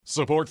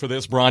Support for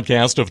this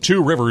broadcast of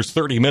Two Rivers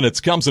 30 Minutes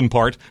comes in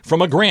part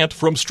from a grant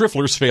from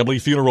Striffler's Family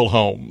Funeral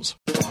Homes.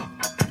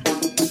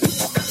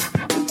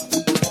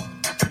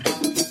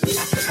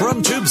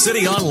 From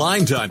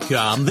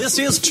TubeCityOnline.com, this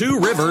is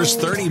Two Rivers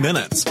 30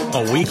 Minutes,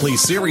 a weekly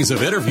series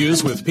of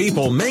interviews with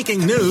people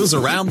making news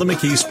around the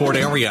McKeesport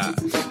area.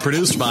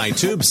 Produced by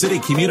Tube City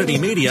Community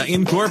Media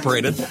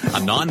Incorporated, a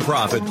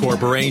nonprofit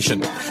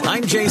corporation.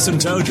 I'm Jason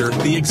Toger,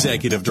 the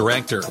Executive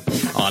Director.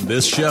 On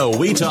this show,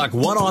 we talk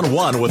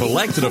one-on-one with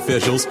elected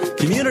officials,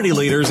 community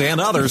leaders,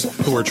 and others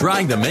who are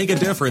trying to make a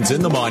difference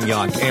in the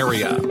Montauk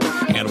area.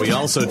 And we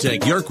also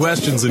take your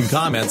questions and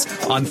comments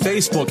on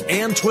Facebook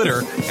and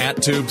Twitter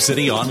at Tube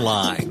City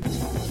Online.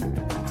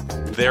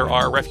 There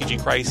are refugee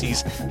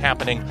crises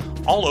happening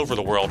all over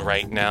the world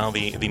right now.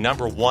 The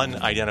number one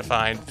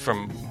identified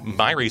from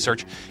my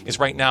research is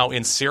right now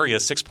in Syria.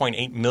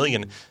 6.8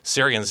 million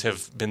Syrians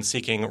have been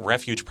seeking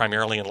refuge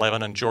primarily in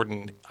Lebanon,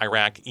 Jordan,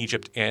 Iraq,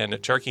 Egypt,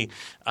 and Turkey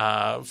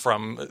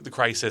from the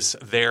crisis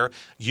there.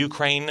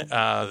 Ukraine,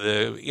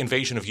 the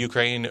invasion of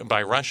Ukraine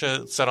by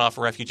Russia set off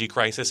a refugee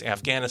crisis.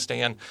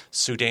 Afghanistan,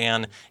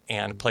 Sudan,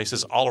 and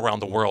places all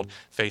around the world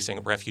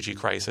facing refugee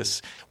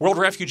crisis. World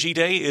Refugee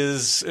Day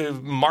is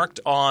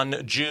marked on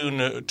June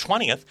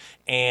 20th,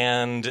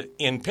 and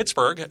in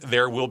Pittsburgh,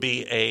 there will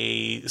be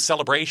a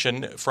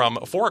celebration from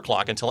 4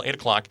 o'clock until 8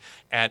 o'clock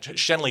at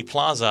Schenley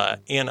Plaza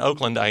in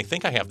Oakland. I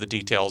think I have the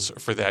details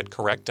for that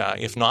correct.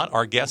 If not,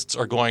 our guests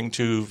are going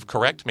to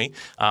correct me.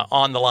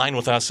 On the line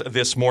with us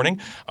this morning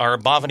are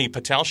Bhavani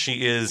Patel.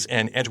 She is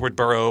an Edward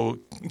Borough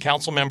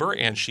Council member,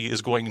 and she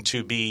is going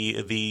to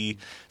be the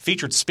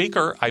featured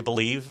speaker, I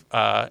believe,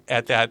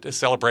 at that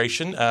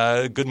celebration.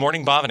 Good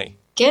morning, Bhavani.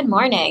 Good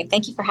morning.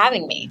 Thank you for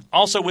having me.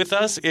 Also with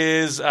us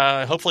is,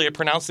 hopefully I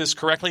pronounced this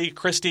correctly,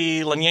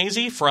 Christy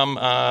Laniesi from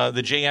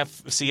the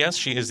JFCS.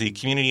 She is the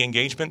Community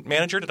Engagement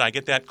Manager. Did I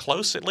get that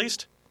close at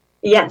least?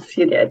 Yes,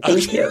 you did.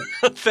 Thank you.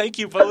 Thank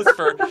you both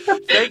for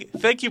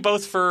thank you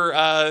both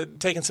for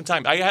taking some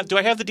time. Do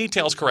I have the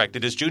details correct?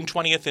 It is June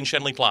 20th in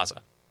Schenley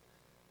Plaza.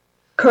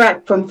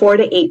 Correct, from 4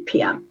 to 8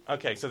 p.m.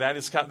 Okay, so that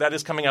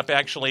is coming up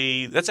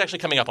actually. That's actually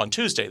coming up on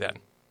Tuesday then.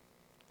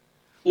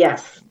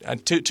 Yes.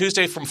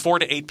 Tuesday from 4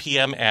 to 8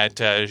 p.m. at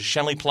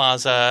Schenley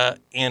Plaza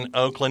in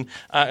Oakland.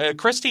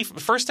 Christy,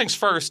 first things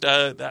first,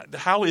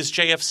 how is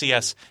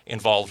JFCS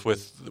involved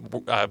with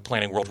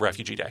planning World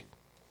Refugee Day?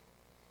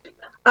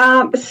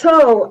 I've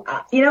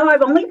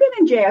only been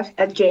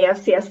at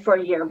JFCS for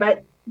a year,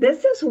 but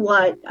this is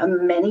what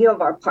many of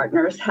our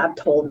partners have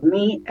told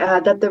me,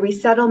 that the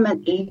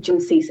resettlement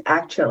agencies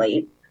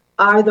actually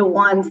are the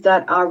ones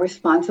that are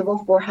responsible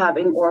for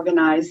having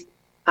organized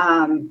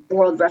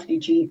World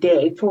Refugee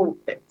Day for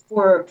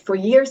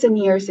years and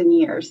years and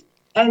years.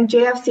 And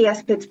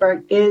JFCS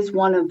Pittsburgh is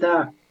one of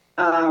the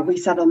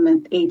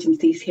resettlement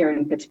agencies here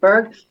in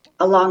Pittsburgh,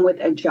 along with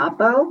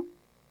AJAPO,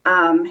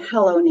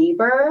 Hello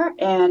Neighbor,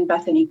 and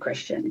Bethany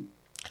Christian.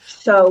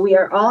 So we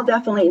are all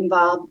definitely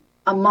involved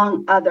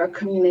among other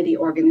community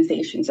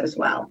organizations as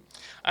well.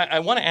 I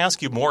want to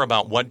ask you more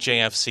about what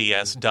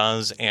JFCS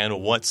does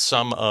and what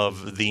some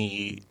of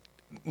the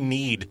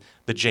need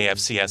the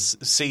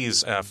JFCS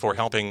sees for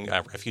helping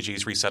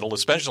refugees resettle,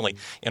 especially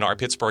in our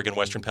Pittsburgh and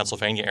Western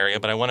Pennsylvania area.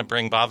 But I want to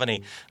bring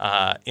Bhavani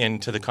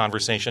into the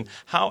conversation.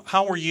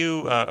 How were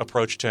you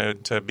approached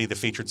to be the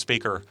featured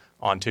speaker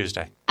on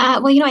Tuesday?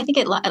 I think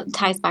it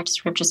ties back to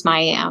sort of just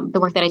my the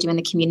work that I do in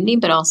the community,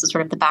 but also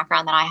sort of the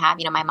background that I have.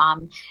 My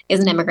mom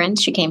is an immigrant.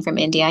 She came from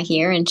India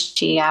here, and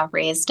she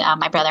raised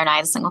my brother and I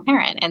as a single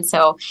parent. And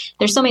so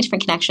there's so many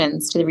different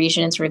connections to the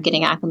region and sort of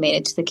getting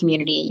acclimated to the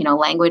community.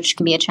 Language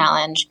can be a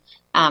challenge.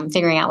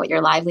 Figuring out what your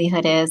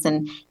livelihood is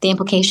and the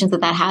implications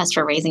that has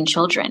for raising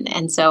children.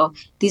 And so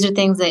these are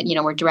things that,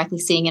 we're directly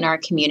seeing in our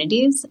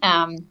communities.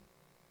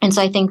 And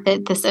so I think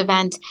that this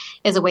event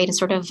is a way to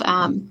sort of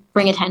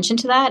bring attention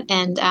to that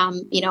and,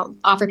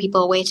 offer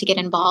people a way to get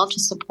involved, to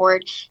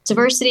support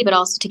diversity, but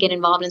also to get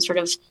involved in sort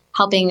of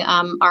helping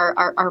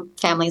our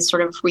families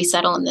sort of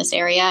resettle in this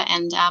area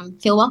and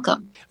feel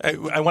welcome.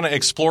 I want to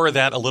explore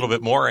that a little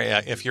bit more,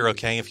 if you're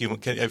okay. If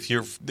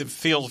you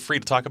feel free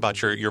to talk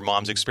about your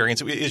mom's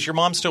experience. Is your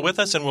mom still with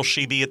us, and will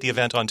she be at the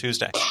event on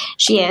Tuesday?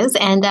 She is,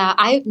 and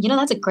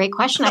that's a great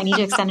question. I need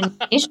to extend an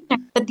invitation.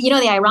 But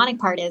the ironic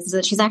part is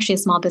that she's actually a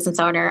small business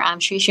owner.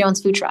 She owns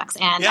food trucks,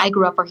 and I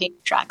grew up working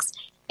food trucks.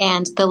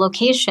 And the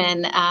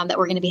location that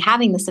we're going to be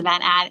having this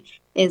event at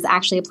is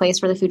actually a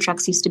place where the food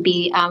trucks used to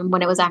be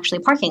when it was actually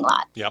a parking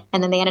lot. Yep.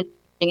 And then they ended up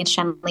being in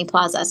Schenley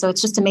Plaza. So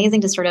it's just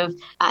amazing to sort of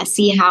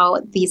see how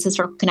these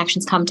historical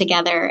connections come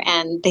together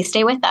and they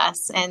stay with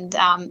us. And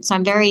so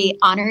I'm very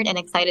honored and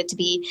excited to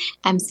be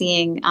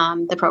emceeing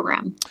the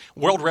program.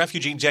 World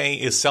Refugee Day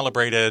is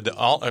celebrated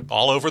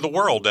all over the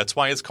world. That's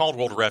why it's called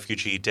World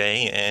Refugee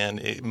Day, and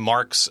it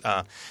marks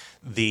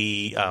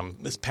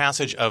this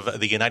passage of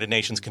the United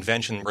Nations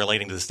Convention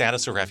relating to the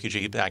status of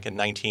refugee back in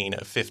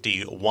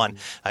 1951.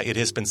 It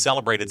has been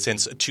celebrated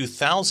since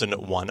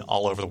 2001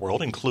 all over the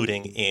world,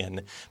 including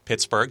in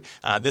Pittsburgh.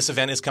 This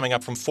event is coming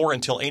up from 4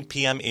 until 8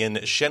 p.m. in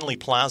Schenley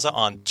Plaza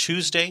on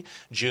Tuesday,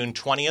 June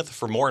 20th.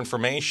 For more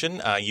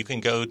information, you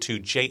can go to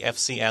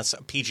jfcspgh.org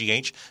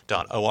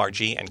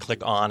and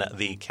click on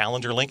the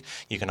calendar link.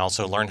 You can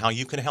also learn how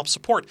you can help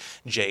support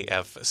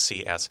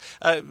JFCS.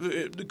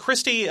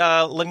 Christy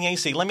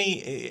Laniesi, let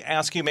me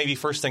ask you maybe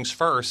first things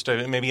first.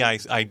 Maybe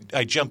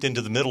I jumped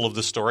into the middle of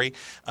the story.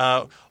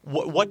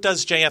 What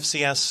does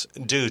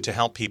JFCS do to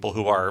help people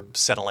who are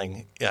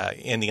settling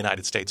in the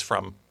United States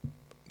from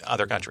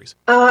other countries?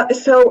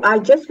 So I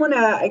just want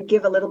to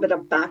give a little bit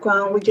of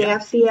background with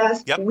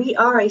JFCS. Yep. We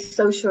are a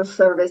social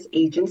service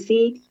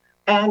agency,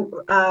 and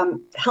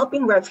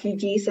helping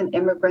refugees and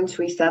immigrants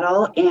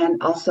resettle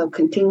and also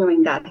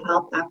continuing that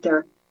help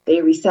after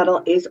they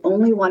resettle is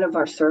only one of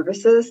our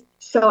services.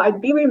 So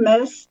I'd be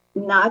remiss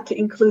not to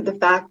include the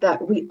fact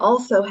that we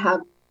also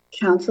have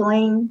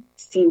counseling,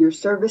 senior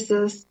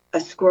services, a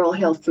Squirrel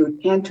Hill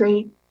food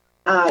pantry,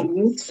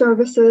 youth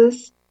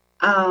services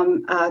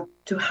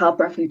to help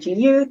refugee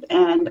youth,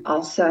 and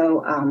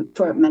also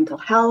for mental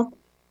health.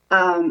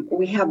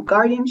 We have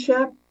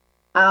guardianship.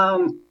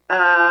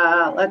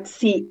 Let's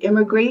see,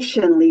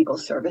 immigration legal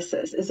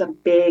services is a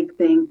big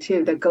thing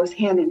too that goes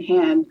hand in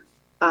hand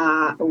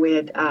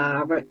with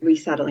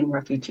resettling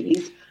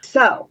refugees.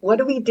 So what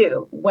do we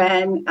do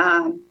when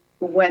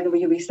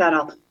we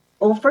resettle?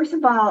 Well, first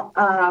of all,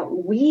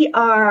 we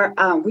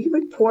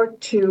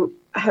report to,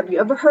 have you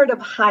ever heard of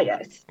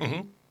HIAS?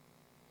 Mm-hmm.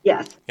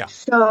 Yes. Yeah.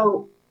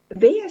 So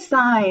they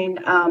assign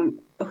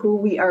who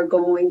we are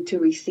going to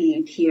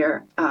receive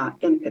here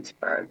in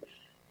Pittsburgh.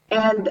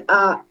 And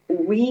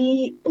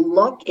we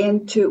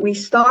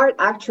start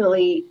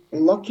actually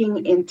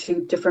looking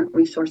into different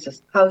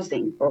resources,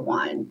 housing for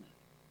one,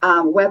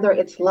 whether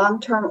it's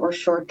long-term or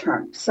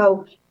short-term.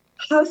 So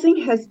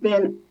housing has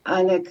been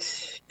an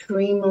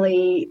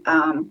extremely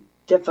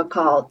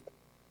difficult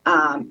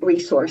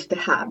resource to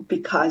have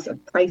because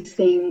of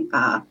pricing,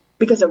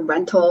 because of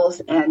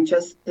rentals and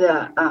just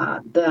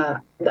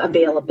the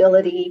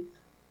availability.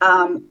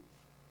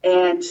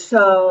 And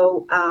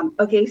so,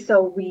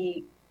 so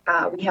we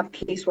have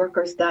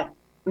caseworkers that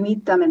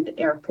meet them at the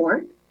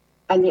airport.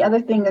 And the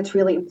other thing that's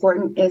really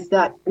important is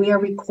that we are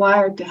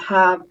required to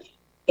have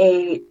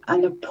an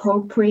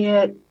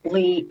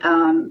appropriately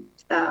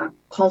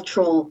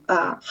cultural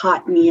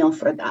hot meal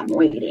for them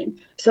waiting,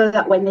 so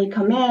that when they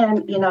come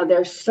in,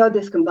 they're so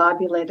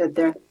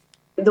discombobulated.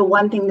 The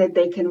one thing that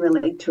they can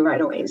relate to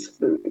right away is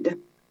food.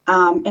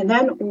 And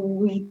then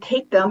we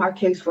take them, our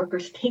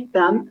caseworkers take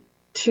them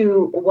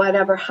to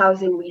whatever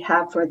housing we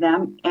have for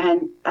them.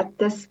 And at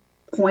this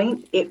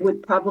point, it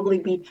would probably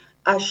be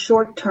a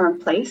short-term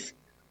place,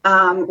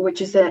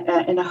 which is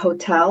in a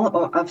hotel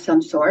or of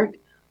some sort.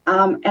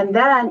 And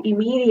then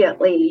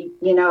immediately,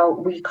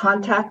 we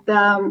contact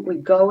them, we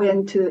go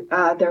into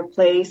their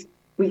place,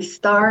 we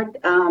start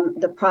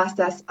the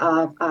process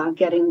of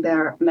getting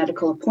their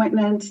medical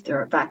appointments,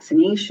 their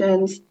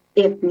vaccinations,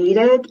 if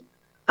needed,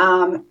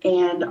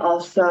 and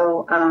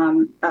also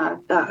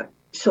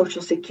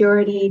Social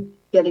Security,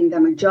 getting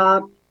them a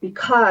job,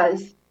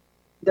 because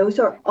those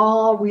are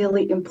all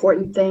really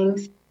important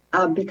things,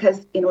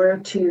 because in order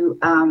to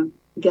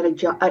get a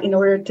job, in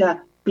order to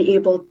be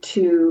able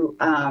to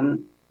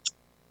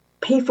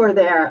pay for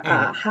their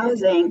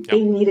housing,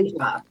 they need a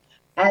job.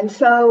 And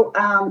so,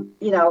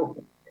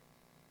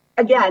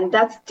 again,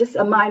 that's just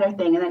a minor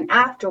thing. And then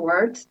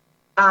afterwards,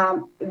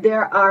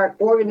 there are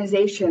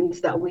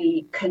organizations that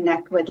we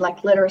connect with,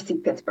 like Literacy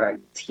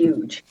Pittsburgh. It's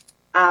huge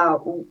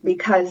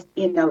because,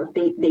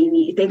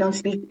 they don't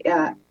speak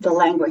the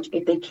language,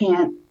 if they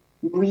can't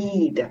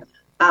read.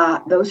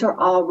 Those are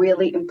all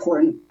really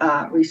important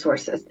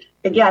resources.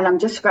 Again, I'm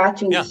just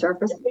scratching the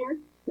surface here.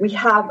 We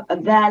have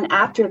then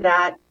after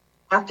that,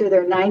 after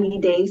their 90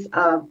 days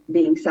of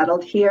being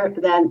settled here,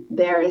 then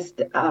there is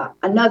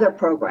another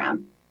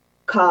program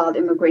called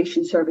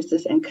Immigration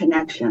Services and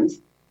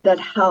Connections that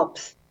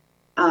helps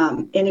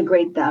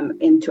integrate them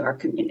into our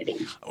community.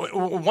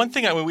 One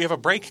thing, we have a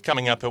break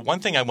coming up, but one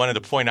thing I wanted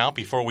to point out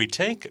before we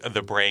take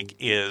the break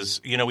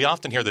is, we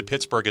often hear that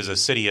Pittsburgh is a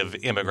city of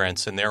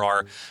immigrants, and there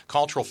are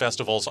cultural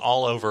festivals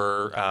all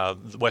over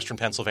the Western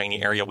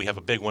Pennsylvania area. We have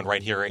a big one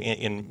right here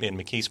in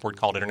McKeesport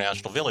called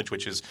International Village,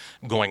 which is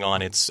going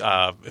on its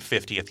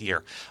 50th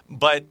year.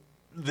 But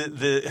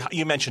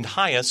you mentioned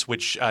HIAS,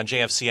 which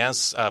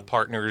JFCS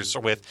partners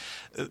with.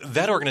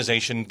 That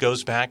organization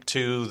goes back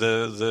to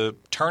the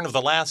turn of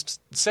the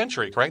last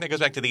century, correct? That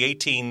goes back to the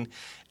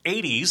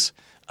 1880s,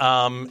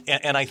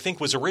 and I think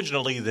was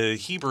originally the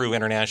Hebrew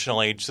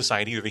International Aid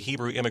Society or the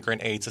Hebrew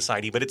Immigrant Aid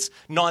Society, but it's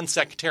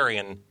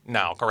non-sectarian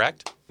now,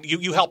 correct?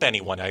 You help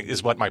anyone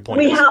is what my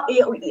point is.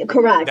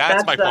 Correct.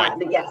 That's my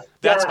point. Yes.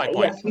 That's my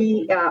point.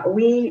 Yes,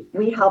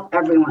 we help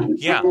everyone.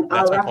 Yeah, and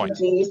that's my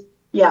refugees, point.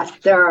 Yes,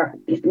 there are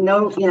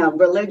no,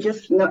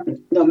 religious, no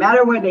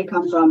matter where they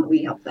come from,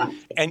 we help them.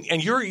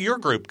 And your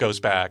group goes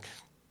back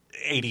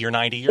 80 or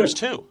 90 years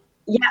too.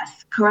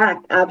 Yes,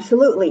 correct.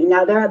 Absolutely.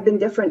 Now, there have been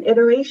different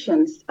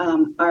iterations.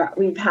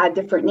 We've had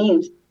different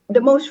names.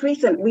 The most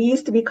recent, we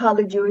used to be called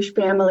the Jewish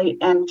Family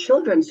and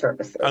Children's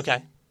Services.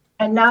 Okay.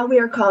 And now we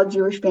are called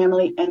Jewish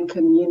Family and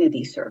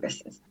Community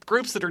Services.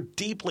 Groups that are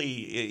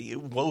deeply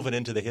woven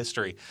into the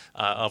history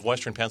of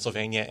Western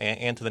Pennsylvania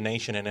and to the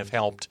nation, and have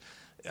helped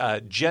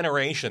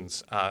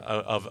generations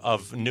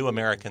of new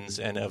Americans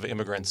and of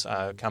immigrants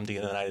come to the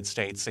United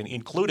States,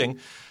 including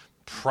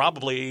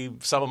probably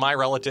some of my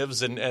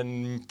relatives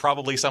and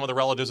probably some of the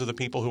relatives of the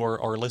people who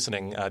are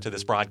listening to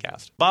this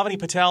broadcast. Bhavani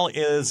Patel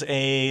is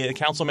a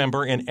council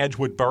member in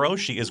Edgewood Borough.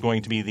 She is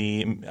going to be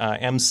the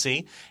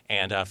MC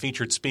and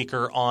featured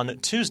speaker on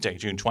Tuesday,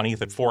 June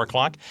 20th at 4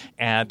 o'clock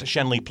at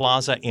Schenley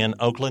Plaza in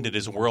Oakland. It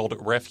is World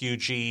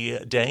Refugee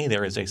Day.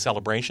 There is a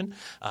celebration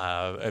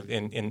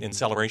in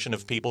celebration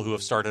of people who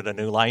have started a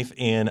new life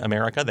in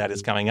America. That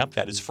is coming up.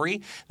 That is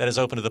free. That is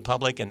open to the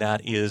public, and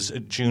that is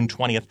June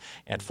 20th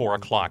at 4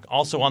 o'clock.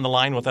 Also on the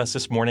line with us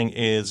this morning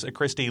is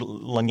Christy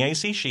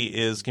Lanyesi. She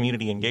is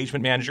Community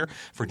Engagement Manager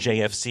for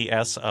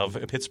JFCS of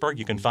Pittsburgh.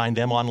 You can find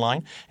them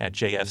online at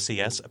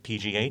jfcspgh.org.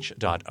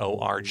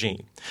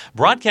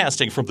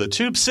 Broadcasting from the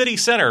Tube City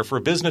Center for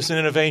Business and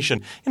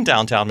Innovation in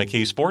downtown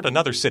McKeesport,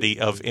 another city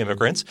of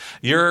immigrants.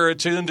 You're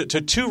tuned to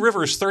Two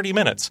Rivers 30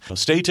 Minutes. So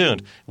stay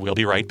tuned. We'll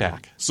be right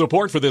back.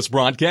 Support for this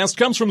broadcast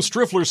comes from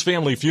Striffler's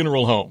Family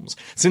Funeral Homes.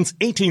 Since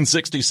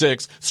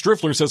 1866,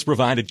 Striffler's has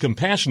provided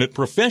compassionate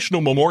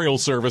professional memorial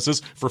services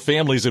for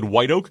families in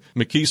White Oak,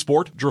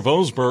 McKeesport,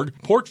 Dravosburg,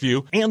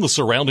 Portview, and the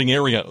surrounding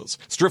areas.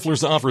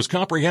 Striffler's offers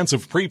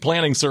comprehensive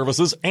pre-planning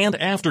services and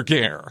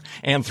aftercare.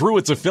 And through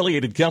its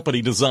affiliated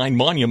company Design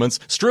Monuments,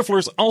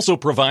 Striffler's also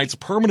provides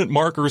permanent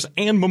markers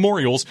and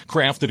memorials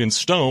crafted in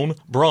stone,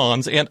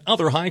 bronze, and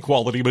other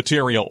high-quality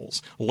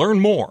materials. Learn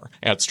more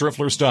at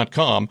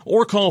strifflers.com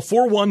or call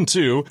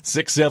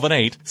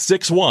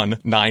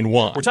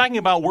 412-678-6191. We're talking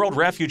about World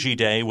Refugee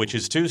Day, which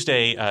is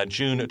Tuesday,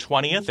 June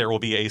 20th. There will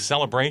be a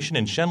celebration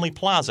in Schenley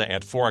Plaza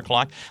at 4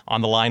 o'clock.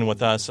 On the line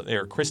with us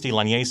there, Christy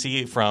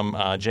Lanyesi from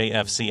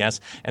JFCS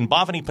and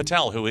Bhavani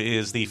Patel, who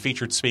is the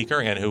featured speaker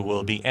and who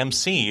will be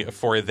MC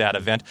for that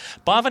event.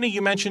 Bhavani,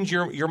 you mentioned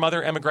your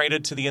mother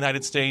emigrated to the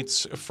United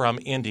States from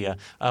India.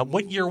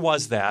 What year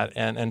was that?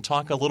 And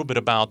talk a little bit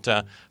about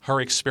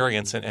her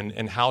experience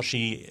and how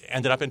she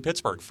ended up in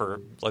Pittsburgh.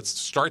 Let's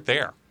start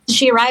there.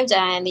 She arrived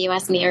in the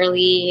U.S. in the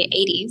early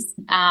 80s.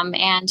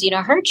 And,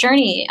 her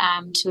journey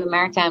to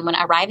America and when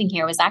arriving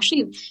here was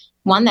actually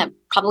one that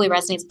probably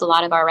resonates with a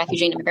lot of our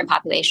refugee and immigrant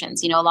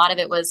populations. A lot of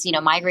it was,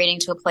 migrating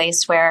to a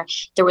place where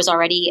there was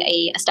already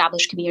a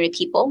established community of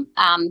people.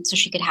 So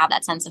she could have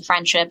that sense of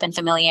friendship and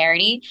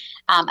familiarity,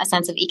 a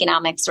sense of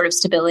economic sort of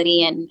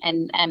stability and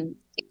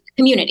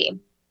community.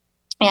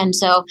 And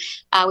so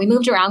we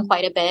moved around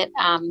quite a bit,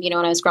 when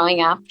I was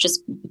growing up,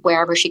 just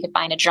wherever she could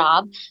find a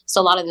job.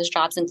 So a lot of those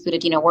jobs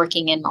included,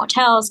 working in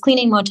motels,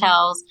 cleaning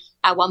motels.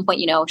 At one point,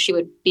 she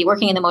would be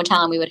working in the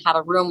motel and we would have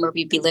a room where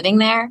we'd be living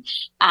there.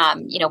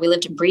 We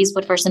lived in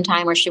Breezewood for some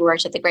time where she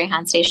worked at the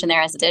Greyhound station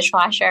there as a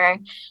dishwasher.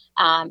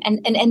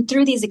 And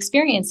through these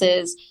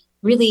experiences,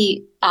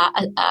 really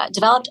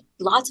developed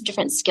lots of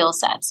different skill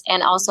sets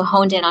and also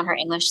honed in on her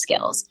English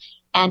skills.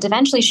 And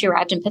eventually she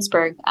arrived in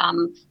Pittsburgh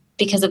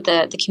because of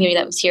the community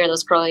that was here that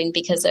was growing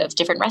because of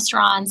different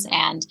restaurants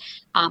and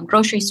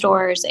grocery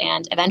stores,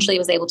 and eventually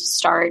was able to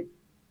start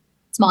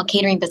small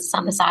catering business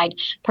on the side,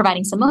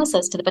 providing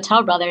samosas to the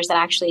Patel brothers that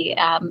actually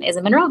is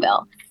in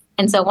Monroeville.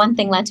 And so one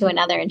thing led to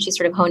another, and she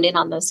sort of honed in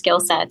on those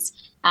skill sets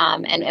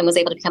and was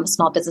able to become a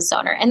small business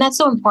owner. And that's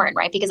so important,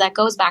 right? Because that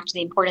goes back to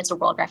the importance of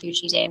World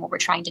Refugee Day and what we're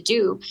trying to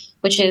do,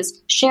 which is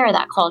share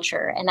that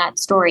culture and that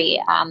story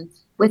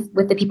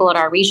with the people in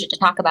our region to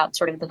talk about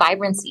sort of the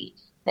vibrancy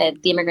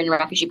that the immigrant and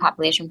refugee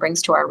population brings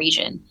to our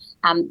region.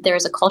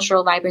 There's a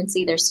cultural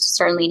vibrancy. There's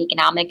certainly an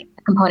economic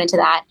component to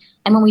that.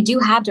 And when we do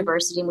have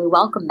diversity and we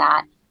welcome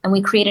that, and we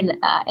create an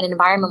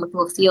environment where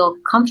people feel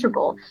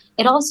comfortable,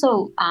 it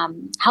also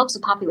helps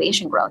with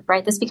population growth,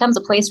 right? This becomes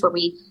a place where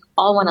we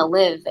all want to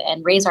live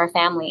and raise our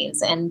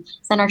families and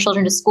send our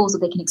children to school so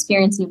they can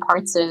experience new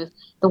parts of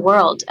the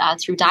world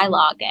through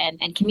dialogue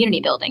and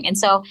community building. And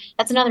so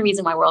that's another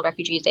reason why World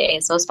Refugee Day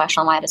is so special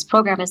and why this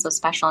program is so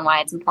special and why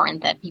it's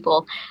important that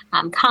people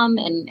come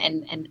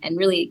and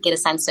really get a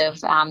sense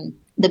of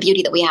the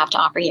beauty that we have to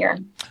offer here.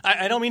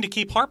 I don't mean to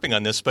keep harping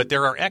on this, but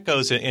there are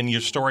echoes in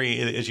your story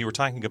as you were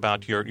talking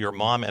about your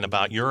mom and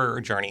about your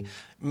journey.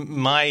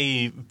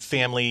 My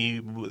family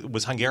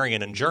was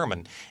Hungarian and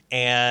German,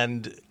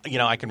 and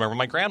I can remember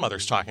my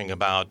grandmother's talking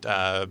about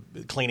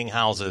cleaning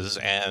houses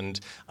and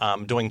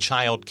doing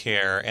child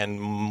care.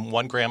 And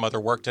one grandmother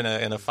worked in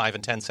a 5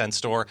 and 10 cent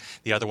store.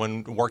 The other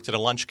one worked at a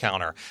lunch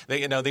counter.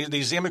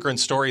 These immigrant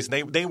stories.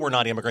 They were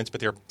not immigrants,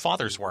 but their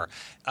fathers were.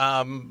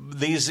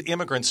 These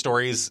immigrant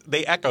stories,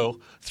 they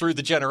echo through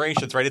the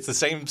generations, right? It's the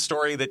same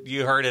story that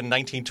you heard in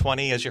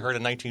 1920 as you heard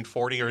in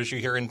 1940 or as you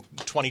hear in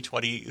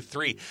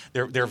 2023.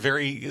 They're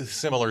very very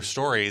similar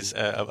stories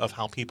of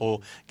how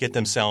people get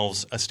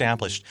themselves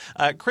established.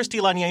 Christy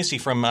Laniesi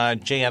from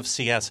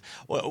JFCS,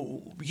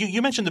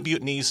 you mentioned the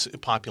Bhutanese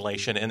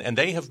population, and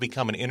they have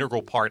become an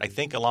integral part, I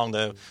think, along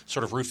the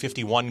sort of Route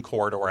 51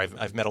 corridor.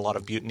 I've met a lot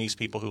of Bhutanese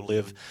people who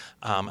live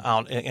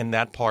out in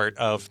that part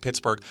of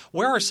Pittsburgh.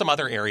 Where are some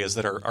other areas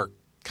that are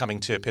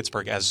coming to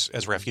Pittsburgh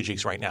as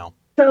refugees right now?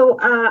 So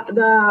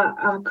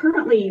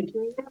currently,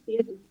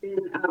 JFCS has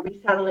been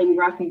resettling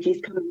refugees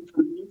coming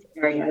from these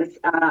areas: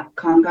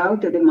 Congo,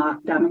 the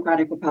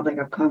Democratic Republic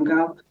of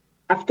Congo,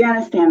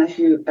 Afghanistan, as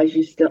you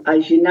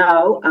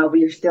know,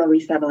 we are still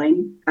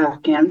resettling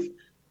Afghans,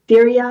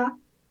 Syria,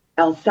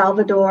 El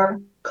Salvador,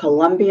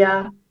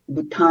 Colombia,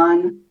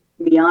 Bhutan,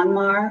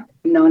 Myanmar,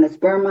 known as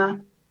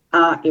Burma,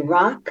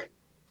 Iraq,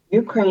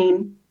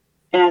 Ukraine,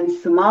 and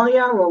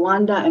Somalia,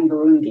 Rwanda, and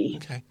Burundi.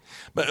 Okay.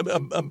 But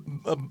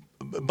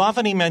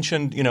Bhavani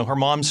mentioned, her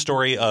mom's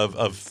story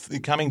of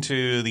coming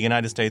to the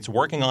United States,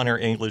 working on her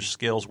English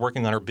skills,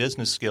 working on her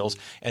business skills,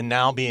 and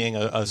now being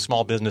a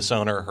small business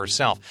owner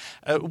herself.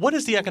 What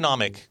is the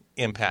economic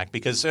impact?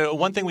 Because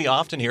one thing we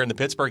often hear in the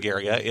Pittsburgh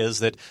area is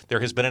that there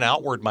has been an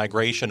outward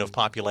migration of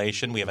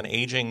population. We have an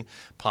aging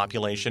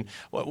population.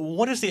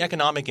 What is the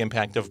economic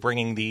impact of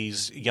bringing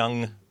these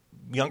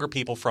younger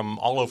people from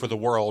all over the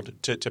world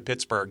to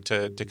Pittsburgh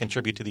to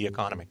contribute to the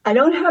economy? I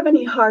don't have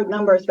any hard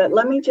numbers, but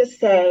let me just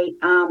say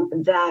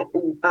that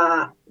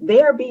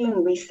they are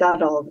being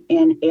resettled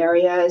in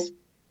areas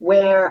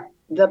where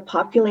the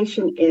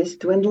population is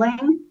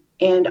dwindling.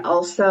 And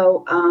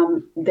also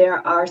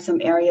there are some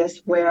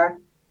areas where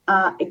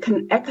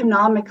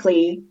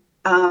economically,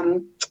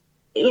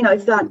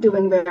 it's not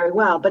doing very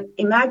well. But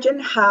imagine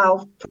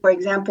how, for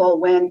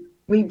example, when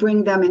we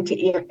bring them into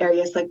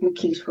areas like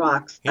McKees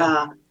Rocks,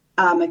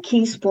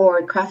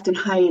 McKeesport, Crafton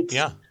Heights,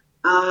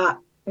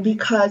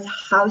 because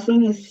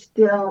housing is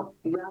still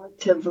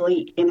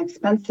relatively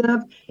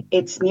inexpensive.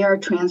 It's near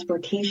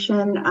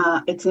transportation.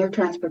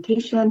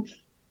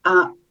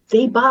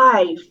 They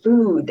buy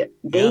food.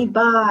 They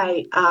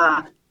buy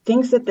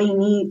things that they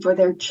need for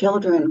their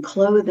children,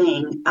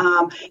 clothing.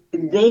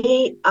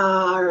 They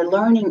are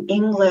learning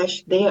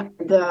English.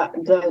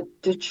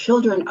 The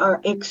children are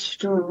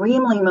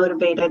extremely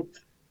motivated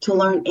to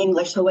learn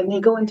English. So when they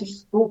go into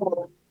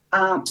school,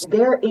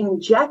 they're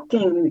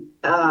injecting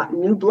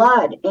new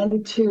blood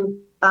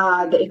into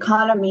the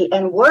economy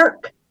and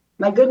work.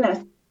 My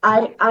goodness,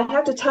 I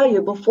have to tell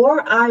you,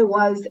 before I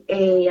worked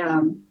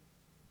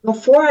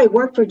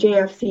for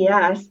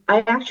JFCS,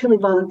 I actually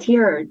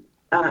volunteered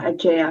at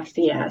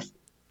JFCS,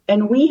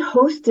 and we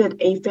hosted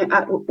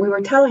we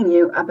were telling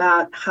you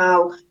about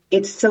how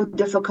it's so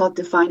difficult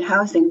to find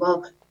housing.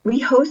 Well,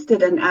 we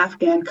hosted an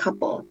Afghan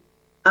couple.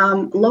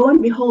 Lo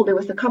and behold, it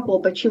was a couple,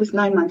 but she was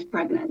 9 months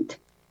pregnant.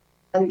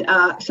 And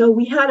so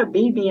we had a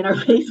baby in our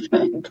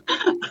basement,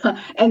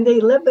 and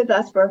they lived with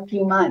us for a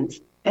few months.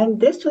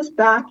 And this was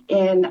back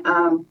in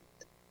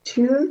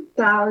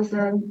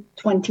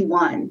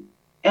 2021.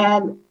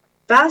 And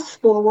fast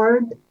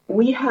forward,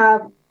 we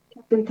have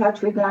kept in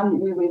touch with them.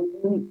 We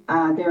remain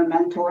their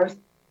mentors.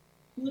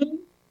 He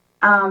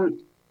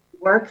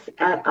works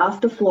off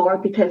the floor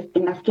because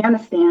in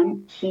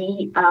Afghanistan,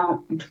 he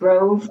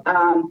drove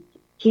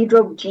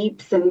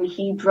Jeeps, and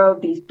he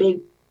drove these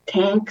big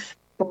tanks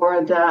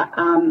for the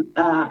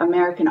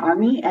American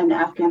Army and the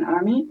Afghan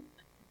Army.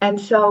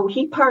 And so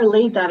he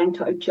parlayed that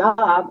into a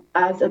job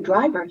as a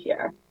driver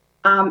here.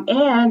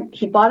 And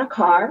he bought a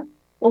car.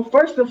 Well,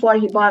 first, before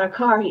he bought a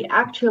car, he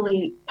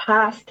actually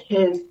passed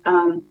his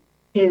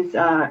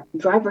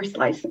driver's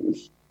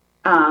license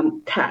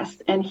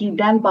test, and he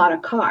then bought a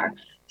car.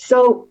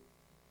 So,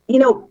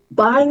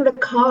 buying the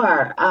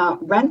car,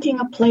 renting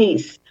a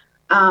place,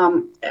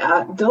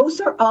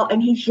 those are all,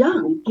 and he's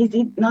young. He's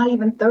not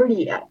even 30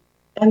 yet.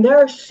 And there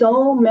are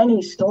so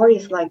many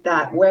stories like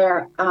that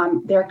where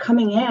they're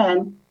coming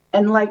in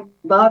and, like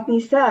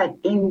Bhavani said,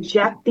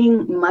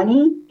 injecting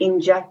money,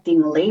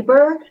 injecting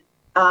labor,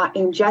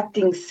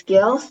 injecting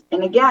skills.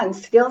 And again,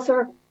 skills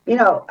are,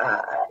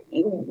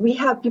 we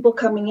have people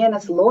coming in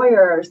as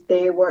lawyers,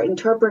 they were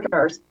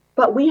interpreters,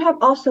 but we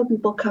have also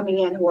people coming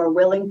in who are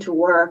willing to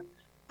work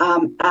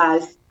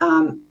as,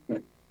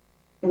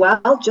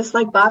 just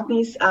like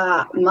Bhavani's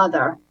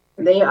mother.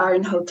 They are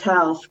in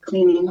hotels,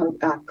 cleaning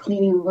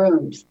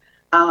rooms.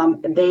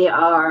 They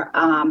are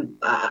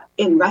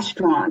in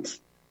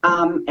restaurants,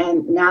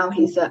 and now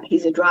he's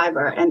a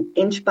driver. And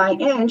inch by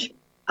inch,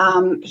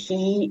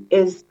 he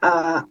is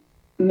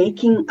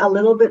making a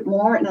little bit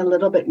more and a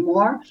little bit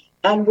more.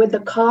 And with the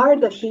car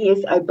that he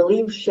is, I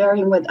believe,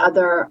 sharing with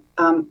other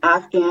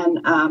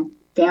Afghan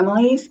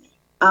families,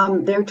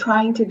 they're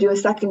trying to do a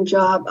second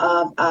job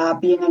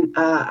of being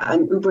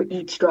an Uber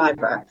Eats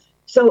driver.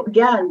 So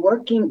again,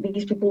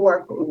 these people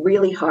work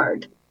really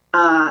hard.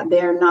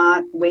 They're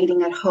not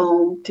waiting at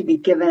home to be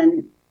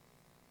given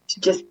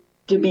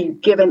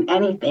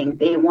anything.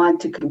 They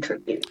want to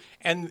contribute.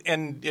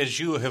 And as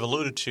you have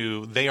alluded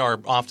to, they are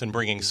often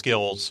bringing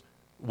skills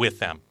with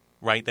them.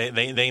 right?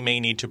 They may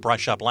need to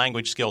brush up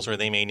language skills, or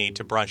they may need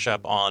to brush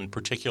up on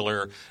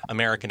particular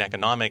American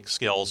economic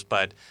skills,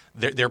 but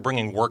they're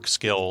bringing work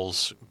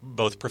skills,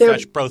 both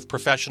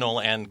professional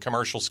and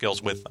commercial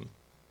skills with them.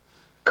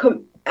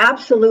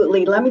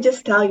 Absolutely. Let me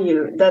just tell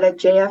you that at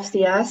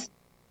JFCS,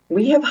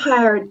 we have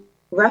hired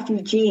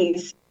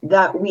refugees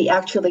that we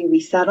actually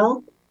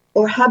resettle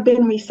or have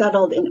been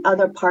resettled in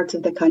other parts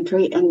of the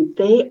country, and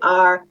they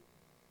are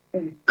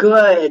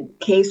good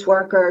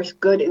caseworkers,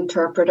 good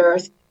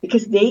interpreters,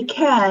 because they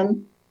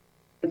can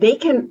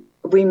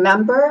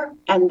remember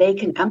and they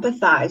can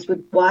empathize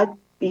with what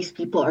these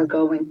people are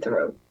going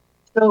through.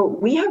 So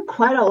we have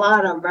quite a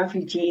lot of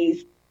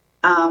refugees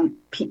and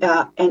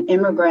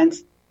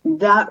immigrants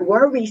that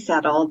were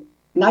resettled,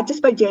 not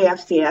just by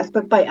JFCS,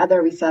 but by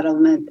other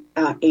resettlement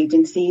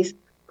agencies,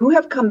 who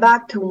have come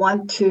back to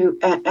want to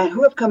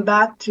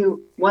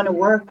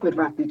work with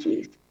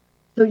refugees.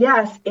 So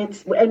yes,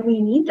 and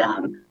we need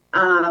them.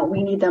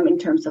 We need them in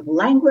terms of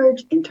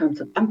language, in terms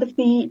of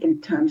empathy,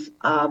 in terms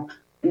of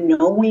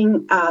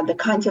knowing the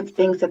kinds of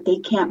things that they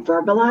can't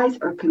verbalize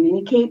or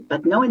communicate,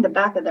 but know in the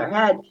back of their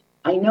head,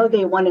 I know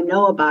they want to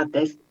know about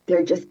this.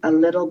 They're just a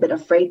little bit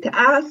afraid to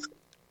ask.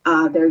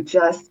 They're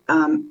just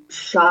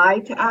shy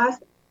to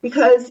ask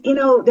because,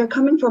 they're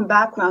coming from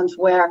backgrounds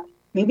where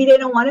maybe they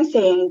don't want to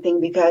say anything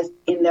because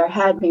in their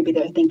head, maybe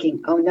they're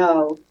thinking, oh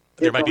no.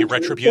 There might be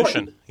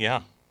retribution.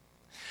 Yeah.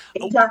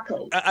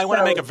 Exactly. I want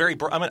to make a very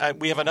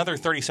we have another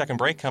 30-second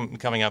break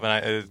coming up,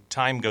 and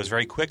time goes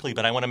very quickly,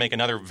 but I want to make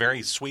another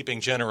very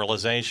sweeping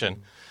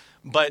generalization.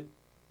 But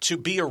to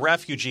be a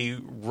refugee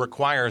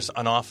requires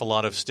an awful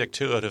lot of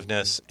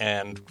stick-to-itiveness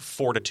and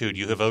fortitude.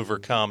 You have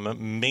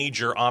overcome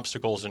major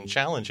obstacles and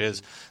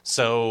challenges.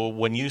 So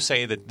when you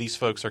say that these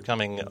folks are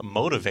coming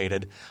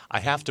motivated, I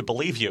have to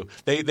believe you.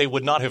 They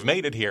would not have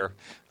made it here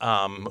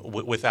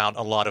without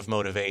a lot of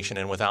motivation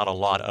and without a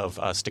lot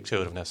of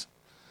stick-to-itiveness.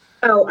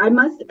 Oh, I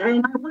want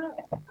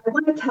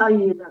to tell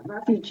you that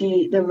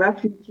the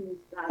refugee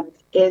status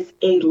is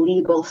a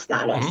legal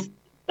status. Mm-hmm.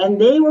 And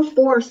they were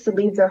forced to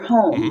leave their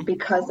home mm-hmm.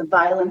 because of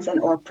violence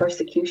or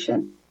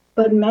persecution.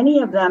 But many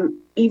of them,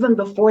 even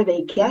before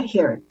they get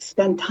here,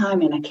 spend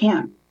time in a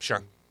camp.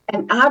 Sure.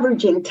 And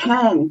averaging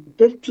 10,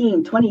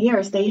 15, 20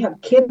 years, they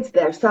have kids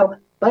there. So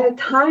by the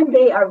time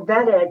they are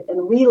vetted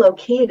and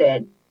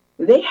relocated,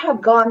 they have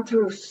gone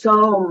through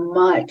so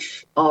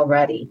much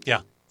already.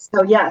 Yeah.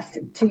 So yes,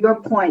 to your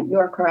point,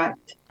 you're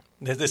correct.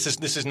 This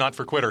is not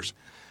for quitters.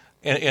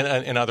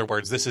 In other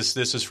words, this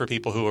is for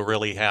people who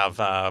really have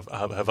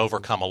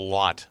overcome a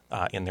lot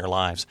in their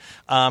lives.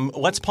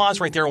 Let's pause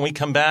right there. When we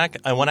come back,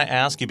 I want to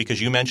ask you, because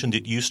you mentioned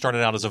that you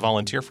started out as a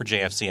volunteer for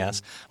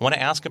JFCS, I want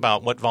to ask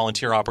about what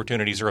volunteer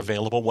opportunities are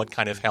available, what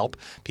kind of help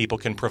people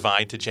can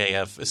provide to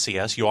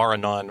JFCS. You are a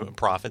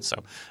nonprofit, so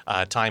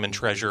time and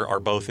treasure are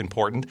both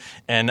important.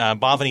 And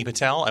Bhavani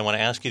Patel, I want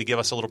to ask you to give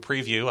us a little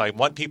preview. I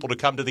want people to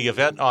come to the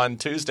event on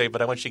Tuesday,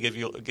 but I want you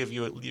to give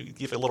you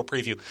a little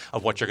preview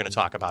of what you're going to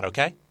talk about,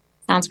 okay?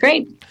 Sounds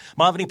great.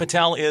 Bhavani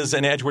Patel is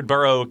an Edgewood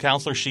Borough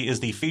counselor. She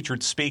is the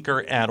featured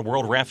speaker at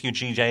World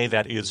Refugee Day.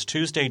 That is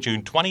Tuesday,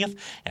 June 20th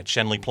at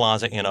Shenley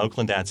Plaza in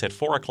Oakland. That's at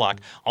 4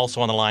 o'clock. Also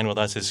on the line with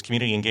us is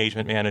Community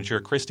Engagement Manager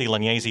Christy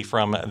Laniesi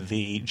from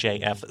the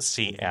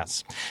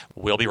JFCS.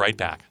 We'll be right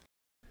back.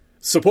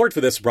 Support for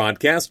this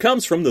broadcast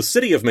comes from the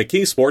City of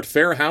McKeesport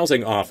Fair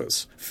Housing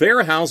Office.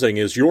 Fair housing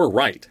is your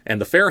right,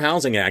 and the Fair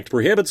Housing Act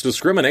prohibits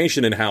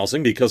discrimination in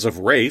housing because of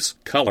race,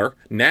 color,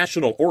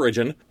 national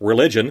origin,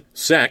 religion,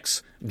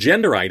 sex,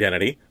 gender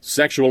identity,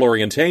 sexual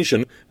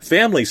orientation,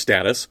 family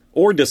status,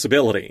 or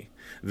disability.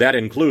 That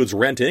includes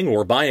renting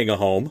or buying a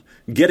home,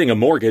 getting a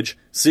mortgage,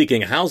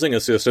 seeking housing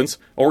assistance,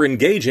 or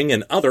engaging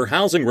in other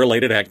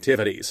housing-related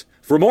activities.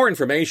 For more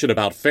information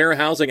about Fair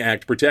Housing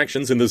Act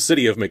protections in the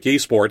City of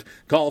McKeesport,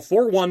 call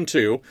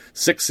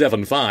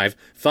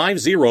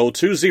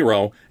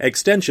 412-675-5020,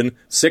 extension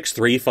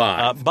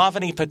 635.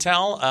 Bhavani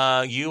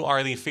Patel, you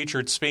are the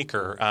featured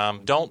speaker.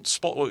 Don't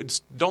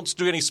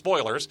do any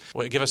spoilers.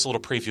 Give us a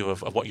little preview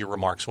of what your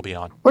remarks will be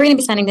on. We're going to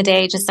be spending the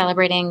day just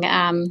celebrating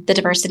the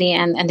diversity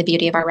and the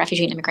beauty of our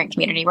refugee and immigrant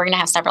community. We're going to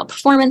have several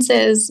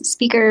performances,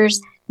 speakers,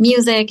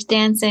 music,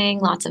 dancing,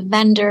 lots of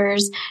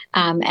vendors,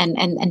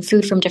 and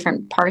food from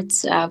different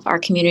parts of our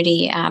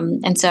community.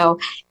 And so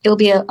it will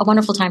be a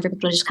wonderful time for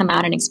people to just come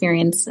out and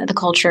experience the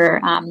culture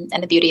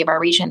and the beauty of our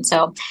region.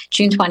 So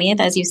June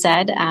 20th, as you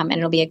said, and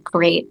it'll be a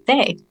great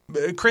day.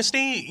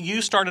 Christy,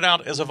 you started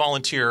out as a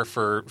volunteer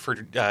for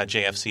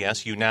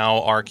JFCS. You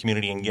now are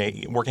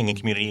working in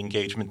community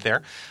engagement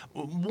there.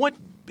 What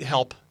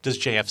help does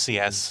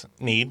JFCS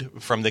need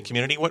from the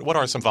community? What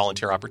are some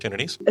volunteer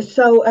opportunities?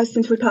 So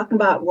since we're talking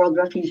about World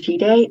Refugee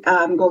Day,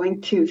 I'm going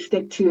to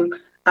stick to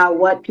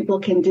what people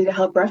can do to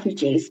help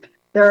refugees.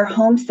 There are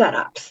home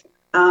setups.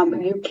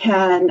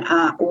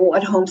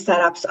 What home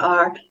setups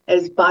are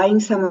is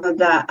buying some of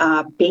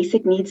the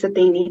basic needs that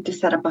they need to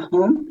set up a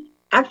home,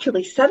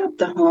 actually set up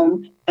the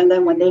home, and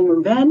then when they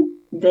move in,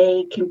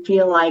 they can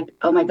feel like,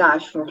 oh my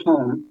gosh, we're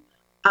home.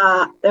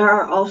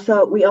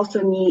 We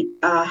also need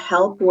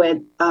help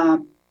with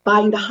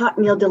buying the hot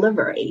meal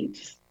delivery.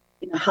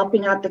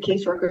 helping out the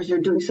caseworkers. They're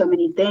doing so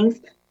many things.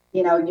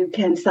 You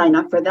can sign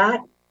up for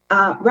that.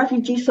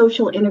 Refugee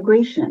social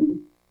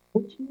integration,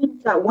 which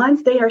means that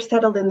once they are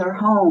settled in their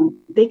home,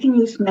 they can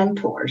use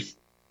mentors.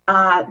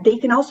 They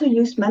can also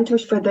use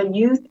mentors for the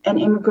youth and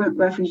immigrant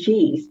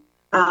refugees,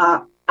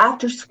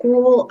 after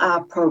school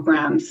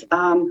programs,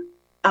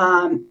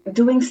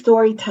 doing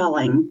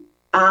storytelling.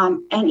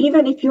 And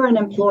even if you're an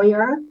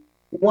employer,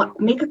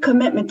 make a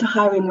commitment to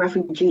hiring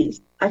refugees.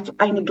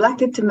 I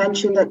neglected to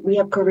mention that we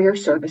have career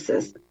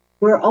services.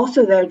 We're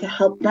also there to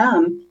help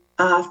them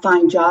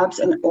find jobs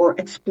or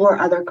explore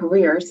other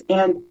careers.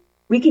 And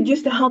we could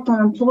use the help from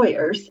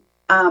employers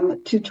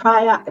to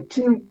try out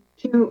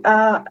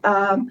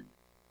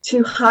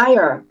to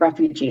hire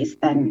refugees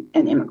and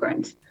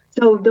immigrants.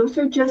 So those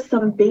are just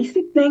some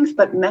basic things,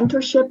 but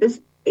mentorship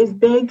is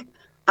big.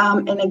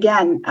 And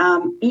again,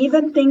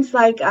 even things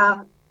like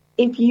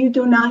if you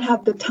do not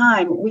have the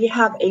time, we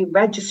have a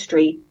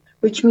registry,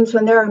 which means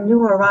when there are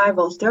new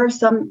arrivals, there are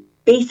some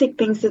basic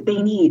things that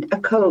they need: a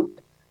coat,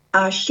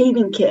 a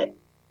shaving kit.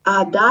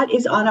 That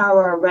is on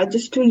our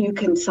registry. You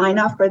can sign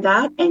up for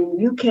that,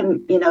 and you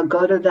can,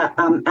 go to the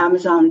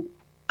Amazon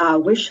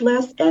wish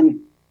list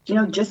and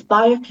just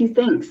buy a few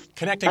things.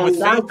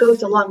 That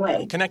goes a long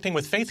way. Connecting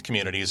with faith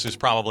communities is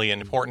probably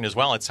important as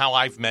well. It's how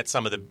I've met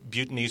some of the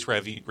Bhutanese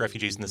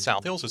refugees in the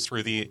South Hills is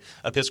through the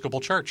Episcopal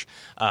Church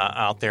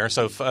out there.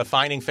 So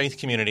finding faith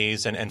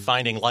communities and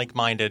finding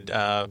like-minded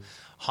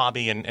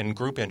hobby and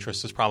group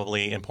interests is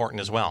probably important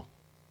as well.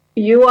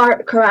 You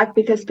are correct,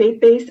 because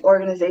faith-based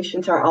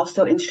organizations are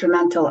also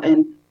instrumental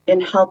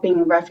in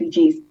helping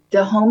refugees.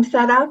 The home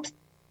setups,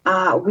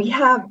 we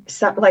have,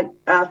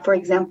 for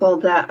example,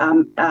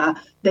 the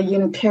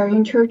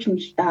Unitarian Church in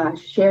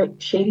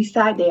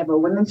Shadyside. They have a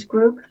women's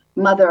group,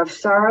 Mother of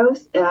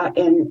Sorrows,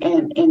 in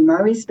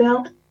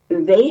Murraysville.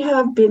 They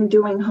have been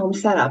doing home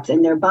setups,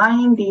 and they're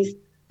buying these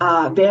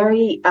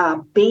very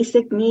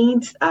basic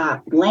needs: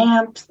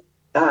 lamps,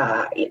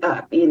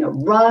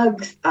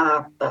 rugs,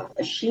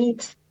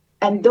 sheets,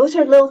 and those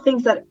are little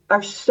things that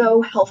are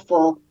so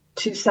helpful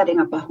to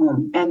setting up a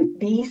home. And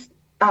these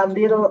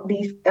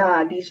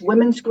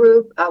women's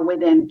group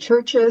within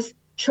churches,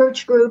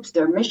 church groups,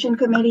 their mission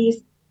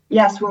committees.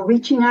 Yes, we're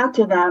reaching out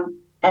to them,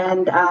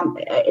 and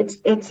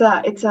it's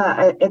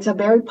a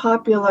very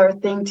popular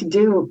thing to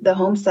do, the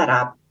home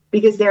setup,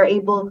 because they're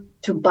able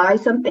to buy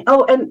something.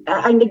 Oh, and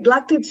I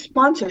neglected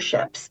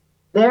sponsorships.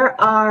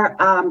 There are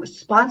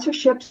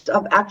sponsorships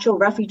of actual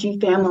refugee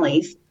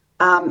families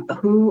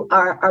who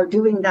are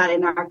doing that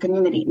in our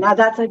community. Now,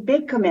 that's a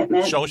big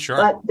commitment, sure.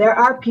 But there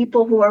are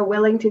people who are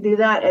willing to do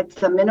that.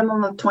 It's a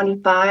minimum of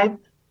 25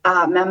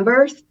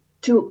 members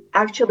to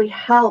actually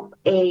help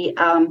with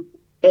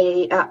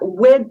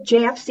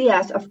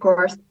JFCS, of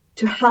course,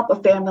 to help a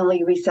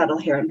family resettle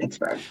here in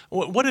Pittsburgh.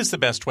 What is the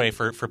best way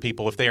for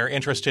people if they are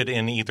interested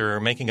in either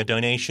making a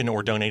donation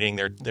or donating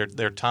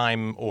their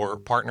time or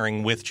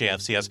partnering with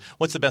JFCS?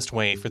 What's the best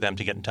way for them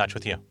to get in touch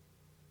with you?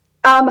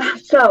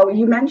 So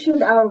you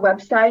mentioned our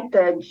website,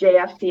 the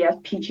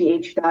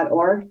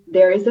jfcspgh.org.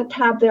 There is a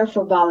tab there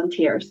for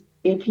volunteers.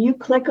 If you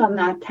click on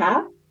that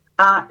tab,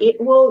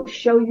 it will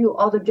show you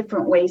all the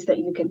different ways that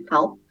you can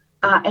help.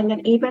 And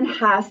it even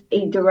has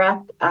a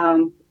direct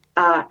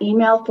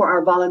email for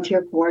our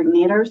volunteer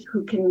coordinators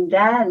who can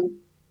then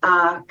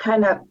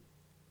kind of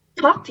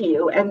talk to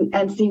you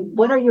and see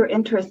what are your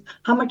interests,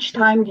 how much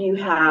time do you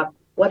have,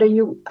 what are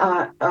you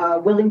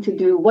willing to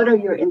do, what are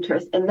your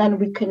interests, and then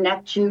we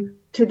connect you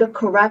to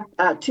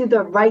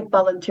the right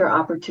volunteer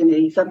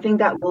opportunity, something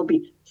that will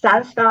be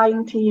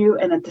satisfying to you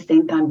and at the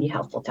same time be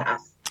helpful to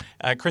us.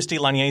 Christy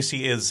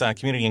Laniesi is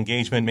Community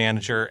Engagement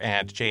Manager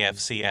at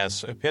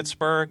JFCS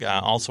Pittsburgh.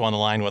 Also on the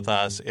line with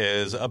us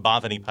is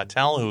Bhavani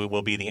Patel, who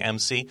will be the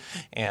MC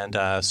and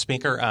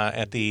speaker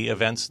at the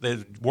events.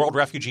 The World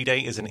Refugee Day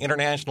is an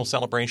international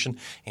celebration,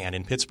 and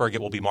in Pittsburgh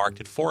it will be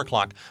marked at 4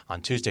 o'clock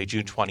on Tuesday,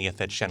 June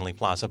 20th at Schenley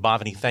Plaza.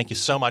 Bhavani, thank you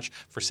so much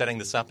for setting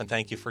this up, and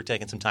thank you for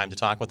taking some time to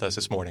talk with us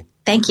this morning.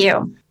 Thank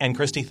you. And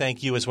Christy,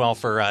 thank you as well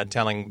for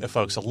telling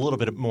folks a little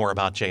bit more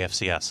about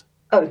JFCS.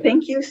 Oh,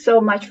 thank you so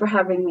much for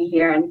having me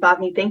here. And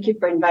Bobby, thank you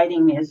for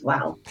inviting me as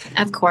well.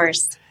 Of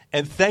course.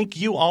 And thank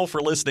you all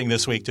for listening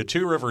this week to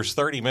Two Rivers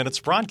 30 Minutes,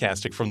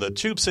 broadcasting from the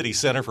Tube City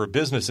Center for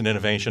Business and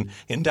Innovation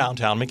in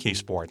downtown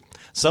McKeesport.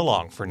 So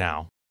long for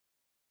now.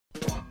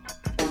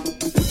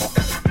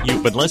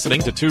 You've been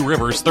listening to Two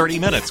Rivers 30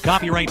 Minutes,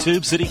 copyright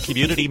Tube City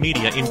Community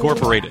Media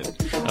Incorporated.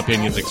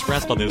 Opinions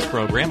expressed on this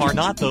program are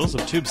not those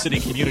of Tube City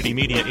Community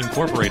Media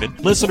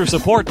Incorporated. Listener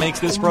support makes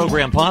this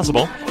program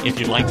possible. If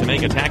you'd like to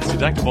make a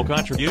tax-deductible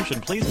contribution,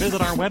 please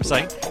visit our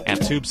website at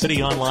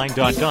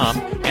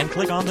tubecityonline.com and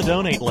click on the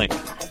donate link.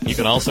 You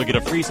can also get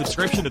a free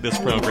subscription to this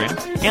program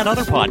and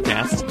other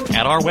podcasts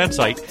at our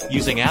website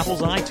using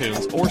Apple's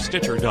iTunes or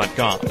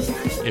Stitcher.com.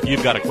 If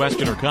you've got a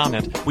question or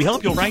comment, we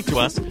hope you'll write to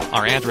us.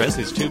 Our address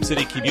is Tube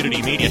City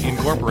Community Media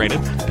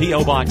Incorporated,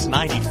 P.O. Box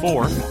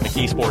 94,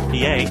 McKeesport,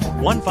 PA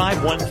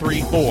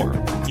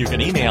 15134. You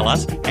can email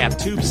us at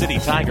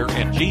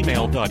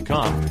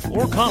tubecitytiger@gmail.com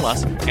or call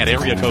us at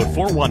area code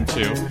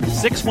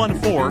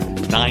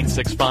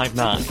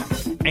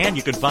 412-614-9659. And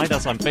you can find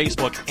us on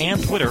Facebook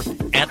and Twitter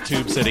at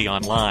Tube City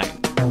Online.